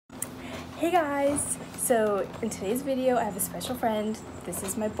Hey guys! So in today's video I have a special friend. This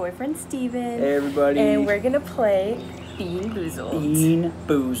is my boyfriend Steven. Hey everybody! And we're gonna play Bean Boozled. Bean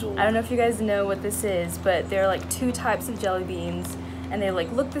Boozled. I don't know if you guys know what this is, but there are like two types of jelly beans and they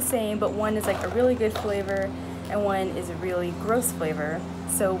like look the same, but one is like a really good flavor and one is a really gross flavor.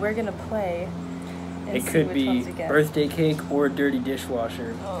 So we're gonna play and it see could which be ones we get. birthday cake or dirty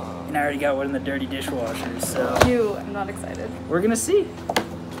dishwasher. Oh. And I already got one in the dirty dishwasher, so I'm not excited. We're gonna see.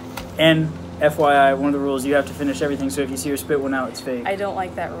 And FYI, one of the rules, you have to finish everything, so if you see her spit one out, it's fake. I don't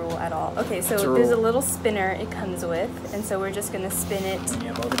like that rule at all. Okay, so there's a little spinner it comes with, and so we're just gonna spin it. And you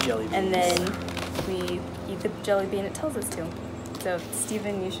have all the jelly beans. And then we eat the jelly bean it tells us to. So,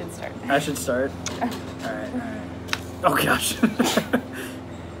 Steven, you should start. I should start? Alright. Oh gosh.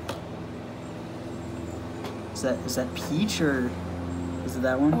 Is that peach, or is it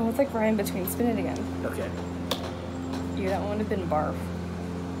that one? Oh, it's like right in between. Spin it again. Okay. Ew, that one would have been barf.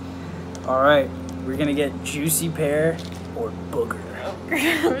 Alright, we're gonna get juicy pear or booger. Oh,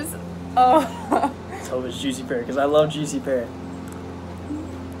 gross. Oh. Let's hope it's juicy pear, because I love juicy pear.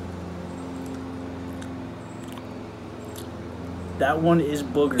 That one is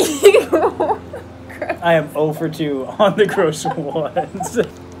booger. I am 0 for 2 on the gross ones.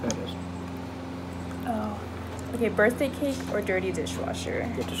 Oh. Okay, birthday cake or dirty dishwasher? You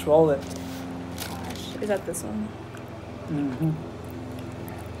have to swallow it. Gosh, is that this one? Mm-hmm.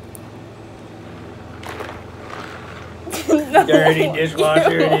 No. Dirty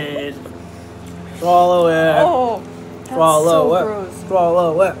dishwasher it is. Swallow it. Oh, that's Swallow so it. gross.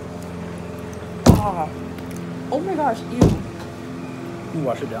 Swallow it. Oh my gosh, ew. You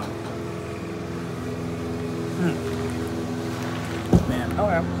wash it down. Man.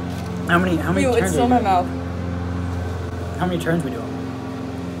 Okay. How many Ew, turns? it's still in my mouth. How many turns we doing?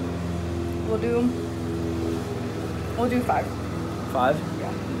 We'll do 5. 5?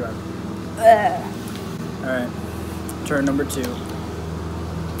 Yeah. You drive. Ugh. Alright. Turn number 2.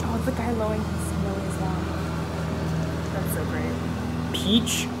 Oh, it's the guy lowering his nose down. That's so great.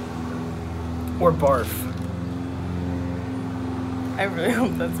 Peach or barf? I really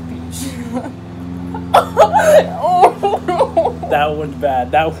hope that's peach. Oh! That one's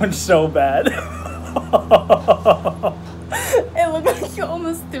bad. That one's so bad. It looked like you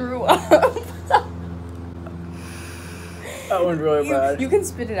almost threw up. That one's really bad. You can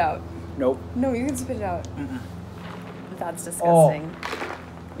spit it out. Nope. No, you can spit it out. Mm-mm. That's disgusting. Oh.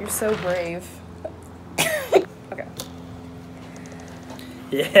 You're so brave. Okay.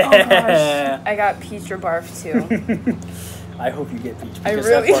 Yeah. Oh gosh. I got peach or barf too. I hope you get peach, because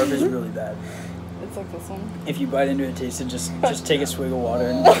that barf is really bad. It's like this one. If you bite into it, taste it, just take a swig of water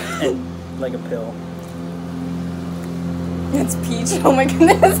and like a pill. It's peach. Oh my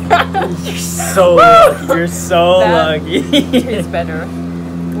goodness. You're so lucky. You're so lucky. Tastes better.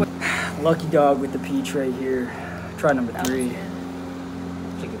 Lucky dog with the peach right here. Try number 3. Take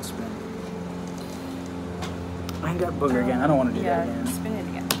a good spin. I ain't got booger again. I don't want to do that again. Spin it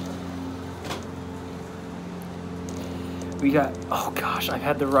again. We got, oh gosh, I've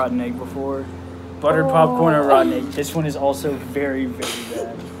had the rotten egg before. Buttered popcorn or rotten egg. This one is also very, very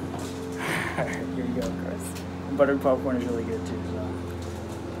bad. Alright, here we go. Buttered popcorn is really good too, so.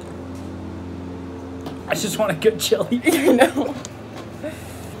 I just want a good jelly bean. I know.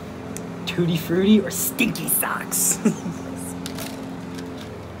 Tutti Frutti or Stinky Socks? Oh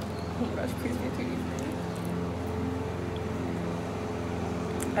my gosh, please be Tutti Frutti.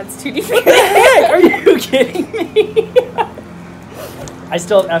 That's Tutti Frutti. What the heck? Are you kidding me? I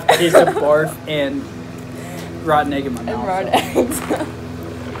still have to taste of barf and rotten egg in my mouth. And rotten eggs.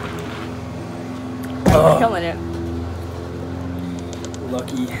 I'm killing it.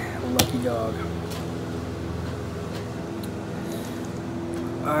 Lucky dog.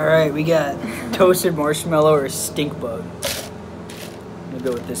 Alright, we got toasted marshmallow or stink bug. I'm gonna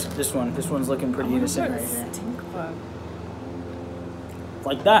go with this one. This one's looking pretty innocent right here. Stink bug.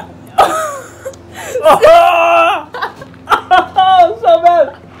 Like that. Oh, so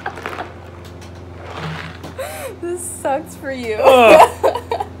bad. This sucks for you.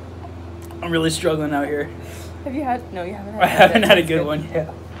 I'm really struggling out here. Have you had? No, you haven't had. I haven't had a good one yet.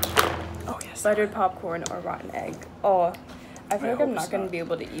 Oh yes. Buttered popcorn or rotten egg. Oh, I feel like I'm not going to not. be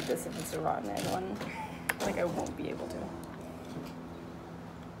able to eat this if it's a rotten egg one. Like I won't be able to.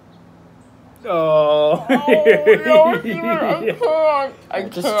 Oh. No, I can't. I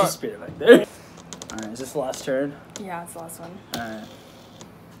can't. Just spit it back there. Alright, is this the last turn? Yeah, it's the last one. Alright.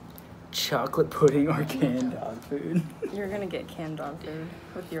 Chocolate pudding or canned dog food? You're gonna get canned dog food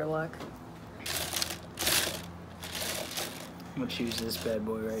with your luck. I'm gonna choose this bad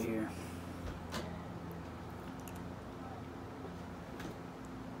boy right here.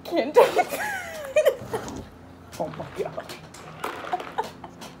 can't do it. Oh my god.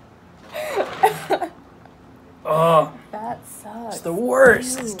 Oh, That sucks. it's the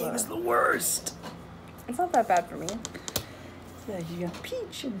worst. Ew. This game is the worst. It's not that bad for me. Yeah, you got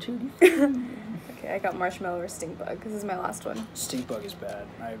peach and tutti. Okay, I got marshmallow or stink bug. This is my last one. Stink bug is bad.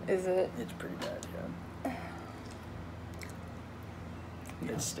 Is it? It's pretty bad, yeah.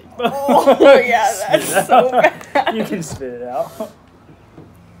 It's stink bug. Oh, yeah, that's so bad. You can spit it out.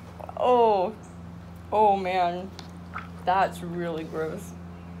 Oh. Oh, man. That's really gross.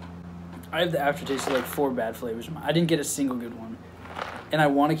 I have the aftertaste of like 4 bad flavors. I didn't get a single good one. And I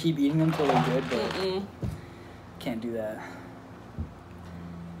want to keep eating them till they're good, but can't do that.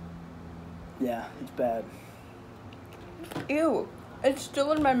 Yeah, it's bad. Ew. It's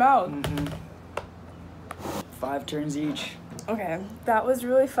still in my mouth. 5 turns each. Okay, that was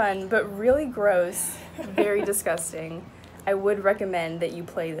really fun, but really gross. Very disgusting. I would recommend that you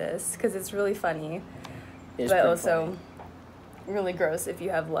play this because it's really funny, It's but pretty also funny. really gross if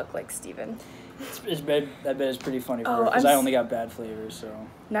you have luck like Steven. It's bad. I bet it's pretty funny for Oh, her because I'm I only got bad flavors, so.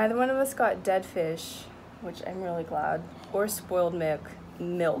 Neither one of us got dead fish, which I'm really glad, or spoiled milk.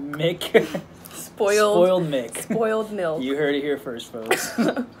 Mick. Spoiled Mick. Spoiled milk. You heard it here first, folks.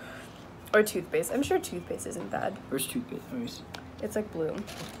 Or toothpaste. I'm sure toothpaste isn't bad. Where's toothpaste? Let me see. It's like blue.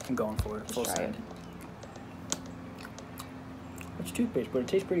 I'm going for it. Full Try send. it. It's toothpaste, but it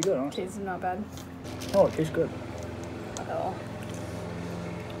tastes pretty good, honestly. Tastes not bad. Oh, it tastes good. Oh.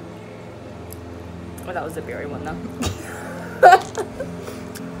 Oh, that was a berry one though.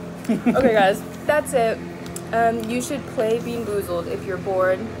 Okay, guys, that's it. You should play Being Boozled if you're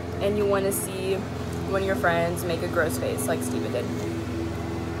bored and you want to see one of your friends make a gross face like Steven did.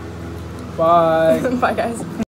 Bye. Bye, guys.